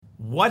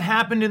What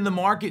happened in the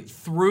market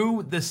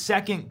through the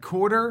second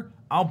quarter?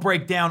 I'll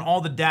break down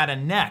all the data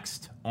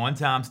next on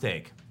Tom's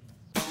Take.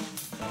 You're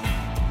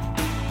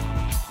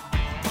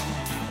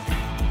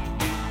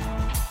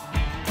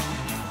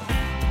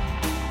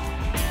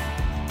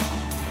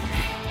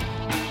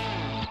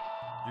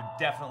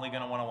definitely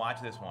going to want to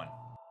watch this one.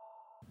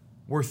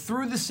 We're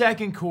through the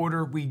second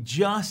quarter. We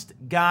just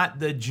got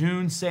the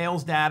June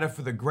sales data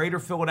for the greater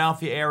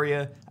Philadelphia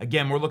area.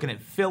 Again, we're looking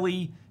at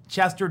Philly,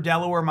 Chester,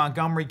 Delaware,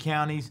 Montgomery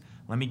counties.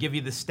 Let me give you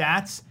the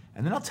stats,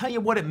 and then I'll tell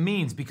you what it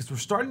means, because we're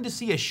starting to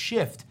see a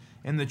shift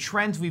in the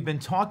trends we've been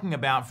talking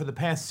about for the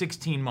past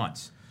 16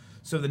 months.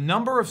 So the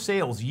number of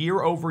sales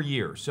year over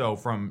year, so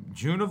from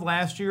June of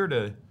last year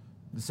to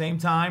the same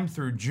time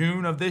through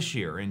June of this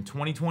year in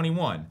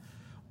 2021,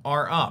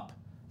 are up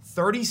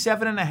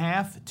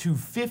 37.5% to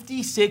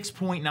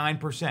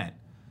 56.9%.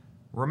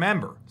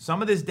 Remember,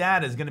 some of this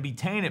data is going to be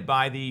tainted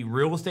by the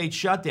real estate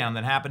shutdown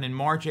that happened in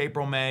March,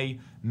 April, May.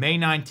 May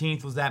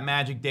 19th was that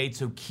magic date,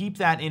 so keep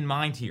that in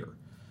mind here.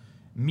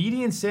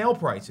 Median sale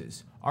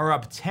prices are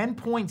up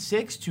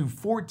 10.6% to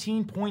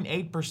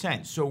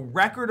 14.8%, so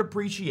record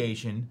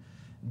appreciation.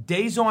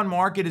 Days on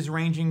market is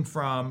ranging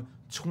from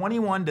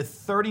 21 to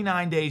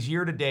 39 days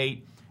year to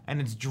date,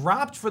 and it's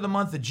dropped for the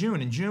month of June.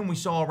 In June, we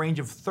saw a range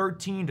of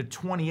 13 to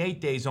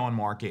 28 days on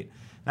market.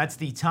 That's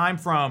the time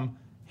from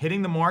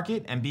hitting the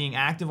market and being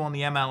active on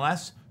the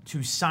MLS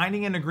to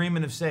signing an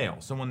agreement of sale,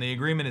 so when the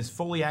agreement is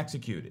fully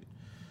executed.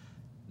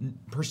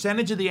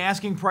 Percentage of the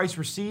asking price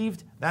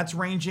received, that's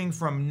ranging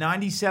from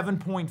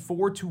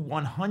 97.4% to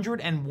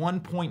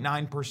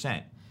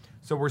 101.9%.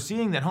 So we're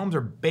seeing that homes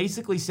are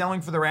basically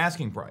selling for their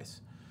asking price.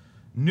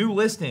 New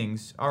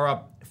listings are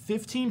up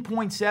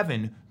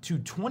 15.7% to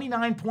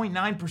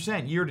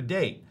 29.9% year to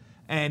date.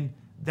 And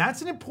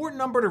that's an important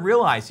number to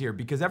realize here,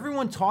 because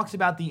everyone talks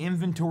about the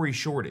inventory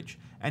shortage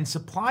and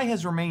supply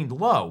has remained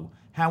low.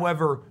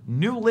 However,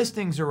 new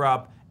listings are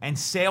up and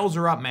sales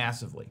are up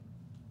massively.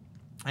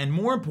 And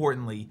more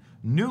importantly,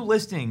 new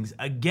listings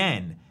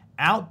again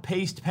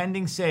outpaced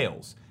pending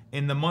sales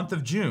in the month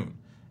of June.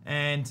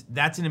 And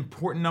that's an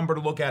important number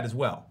to look at as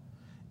well.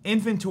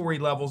 Inventory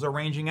levels are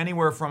ranging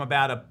anywhere from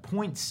about a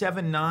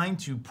 0.79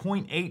 to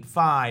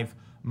 0.85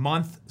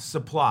 month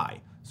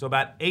supply. So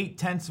about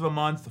 0.8 of a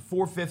month,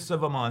 4/5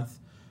 of a month,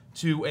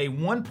 to a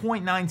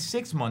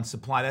 1.96 month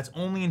supply. That's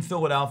only in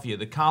Philadelphia.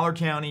 The collar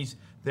counties,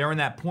 they're in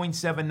that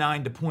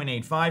 0.79 to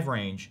 0.85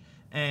 range.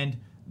 And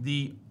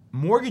the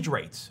mortgage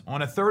rates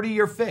on a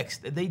 30-year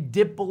fixed, they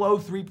dip below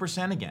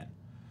 3% again.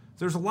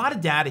 So there's a lot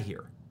of data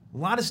here, a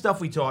lot of stuff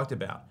we talked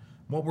about.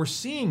 What we're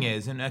seeing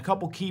is, and a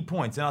couple key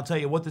points, and I'll tell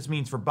you what this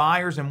means for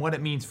buyers and what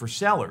it means for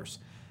sellers.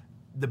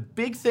 The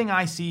big thing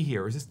I see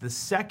here is this the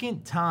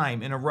second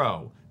time in a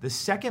row, the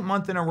second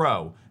month in a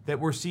row, that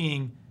we're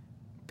seeing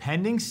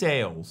pending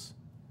sales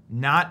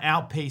not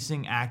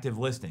outpacing active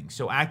listings.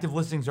 So active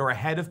listings are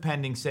ahead of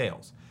pending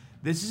sales.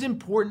 This is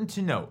important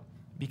to note,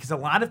 because a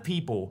lot of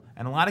people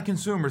and a lot of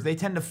consumers, they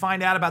tend to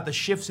find out about the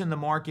shifts in the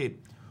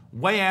market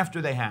way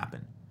after they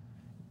happen.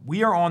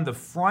 We are on the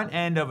front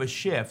end of a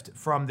shift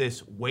from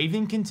this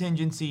waiving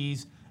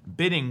contingencies,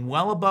 bidding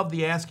well above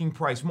the asking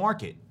price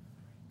market.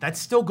 That's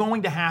still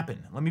going to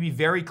happen. Let me be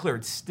very clear.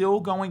 It's still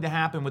going to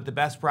happen with the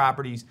best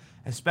properties,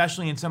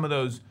 especially in some of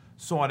those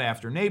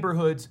sought-after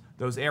neighborhoods,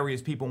 those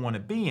areas people want to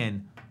be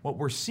in. What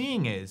we're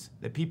seeing is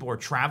that people are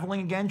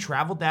traveling again.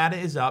 Travel data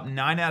is up.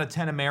 9 out of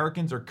 10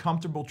 Americans are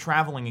comfortable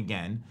traveling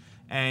again.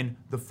 And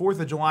the 4th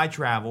of July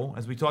travel,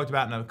 as we talked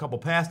about in a couple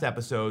past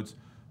episodes,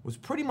 was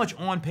pretty much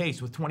on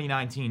pace with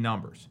 2019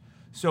 numbers.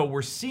 So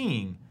we're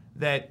seeing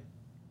that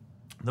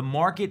the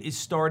market is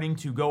starting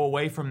to go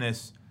away from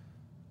this.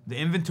 The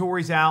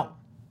inventory's out.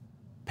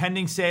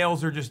 Pending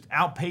sales are just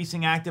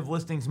outpacing active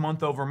listings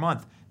month over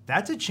month.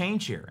 That's a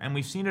change here, and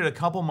we've seen it a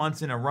couple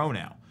months in a row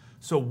now.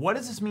 So what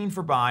does this mean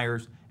for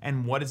buyers,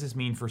 and what does this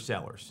mean for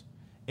sellers?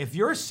 If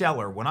you're a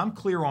seller, what I'm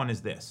clear on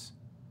is this.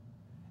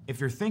 If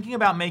you're thinking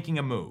about making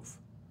a move,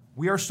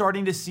 we are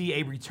starting to see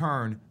a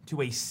return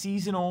to a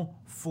seasonal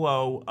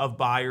flow of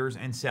buyers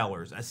and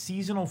sellers, a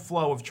seasonal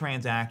flow of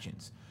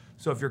transactions.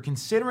 So if you're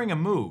considering a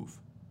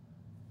move,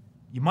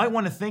 you might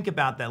want to think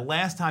about that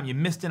last time you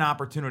missed an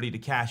opportunity to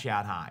cash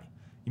out high.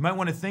 You might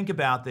want to think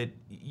about that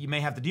you may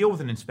have to deal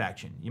with an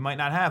inspection. You might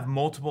not have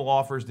multiple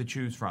offers to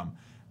choose from.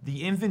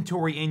 The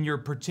inventory in your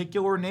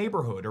particular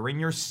neighborhood or in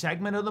your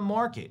segment of the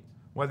market,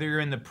 whether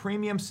you're in the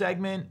premium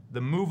segment,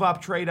 the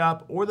move-up,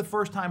 trade-up, or the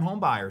first-time home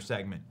buyer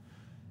segment,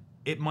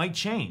 it might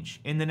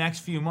change in the next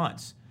few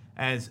months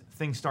as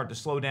things start to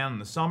slow down in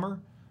the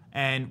summer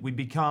and we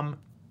become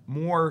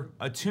more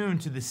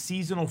attuned to the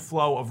seasonal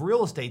flow of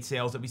real estate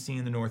sales that we see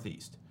in the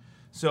Northeast.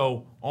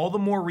 So all the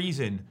more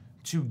reason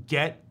to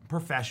get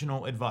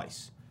professional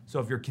advice. So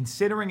if you're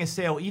considering a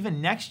sale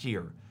even next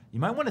year, you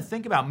might want to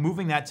think about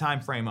moving that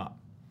time frame up,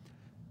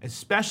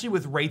 especially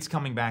with rates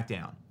coming back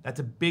down.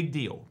 That's a big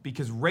deal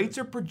because rates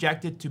are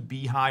projected to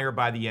be higher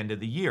by the end of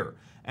the year.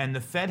 And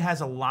the Fed has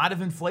a lot of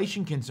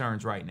inflation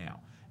concerns right now.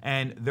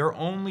 And their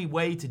only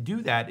way to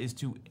do that is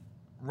to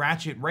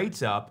ratchet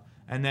rates up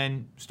and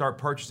then start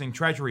purchasing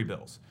treasury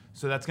bills.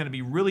 So that's going to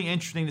be really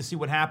interesting to see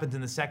what happens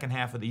in the second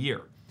half of the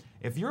year.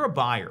 If you're a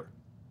buyer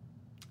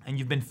and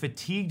you've been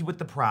fatigued with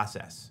the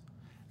process,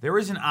 there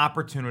is an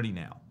opportunity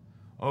now.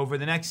 Over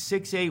the next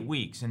 6-8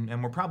 weeks,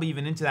 and we're probably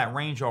even into that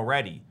range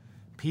already,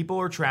 people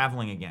are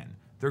traveling again.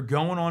 They're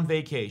going on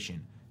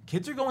vacation.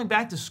 Kids are going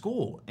back to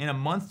school in a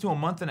month to a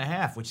month and a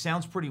half, which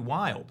sounds pretty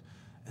wild.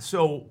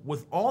 So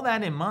with all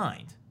that in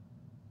mind,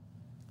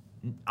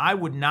 I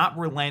would not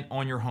relent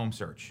on your home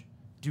search.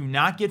 Do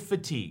not get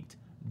fatigued.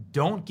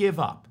 Don't give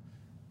up.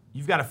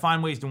 You've got to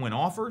find ways to win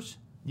offers.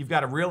 You've got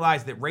to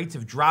realize that rates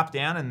have dropped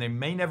down and they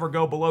may never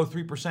go below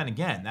 3%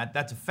 again.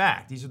 That's a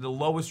fact. These are the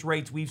lowest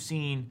rates we've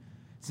seen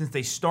since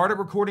they started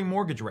recording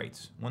mortgage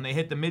rates when they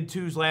hit the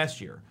mid-2s last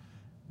year.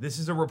 This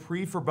is a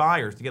reprieve for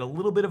buyers to get a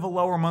little bit of a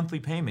lower monthly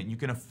payment. You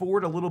can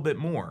afford a little bit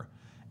more.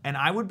 And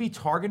I would be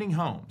targeting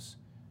homes.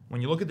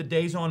 When you look at the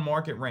days on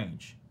market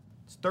range,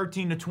 it's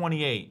 13 to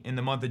 28 in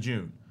the month of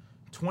June,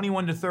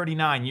 21 to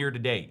 39 year to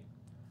date.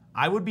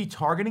 I would be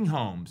targeting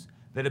homes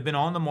that have been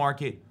on the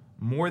market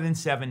more than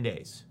 7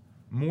 days,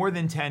 more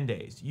than 10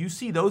 days. You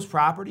see those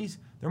properties,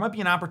 there might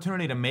be an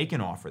opportunity to make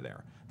an offer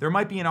there. There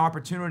might be an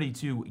opportunity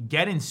to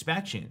get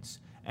inspections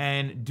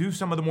and do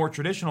some of the more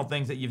traditional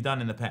things that you've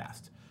done in the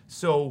past.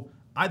 So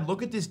I'd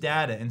look at this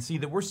data and see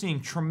that we're seeing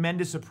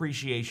tremendous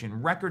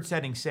appreciation,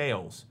 record-setting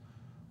sales.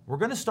 We're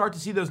going to start to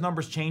see those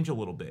numbers change a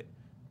little bit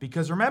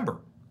because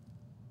remember,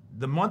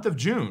 the month of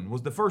June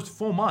was the first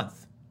full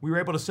month we were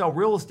able to sell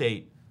real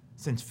estate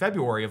since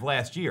February of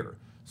last year.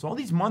 So all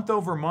these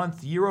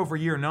month-over-month,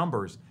 year-over-year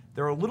numbers,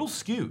 they're a little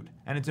skewed,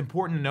 and it's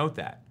important to note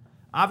that.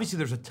 Obviously,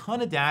 there's a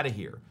ton of data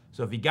here.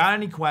 So if you got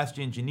any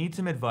questions, you need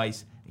some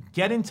advice,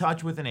 get in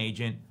touch with an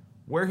agent.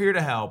 We're here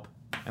to help,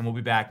 and we'll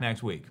be back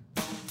next week.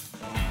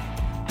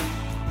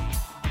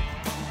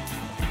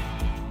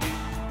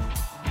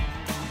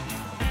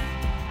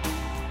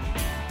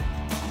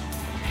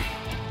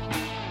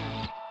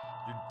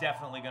 You're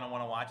definitely going to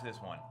want to watch this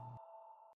one.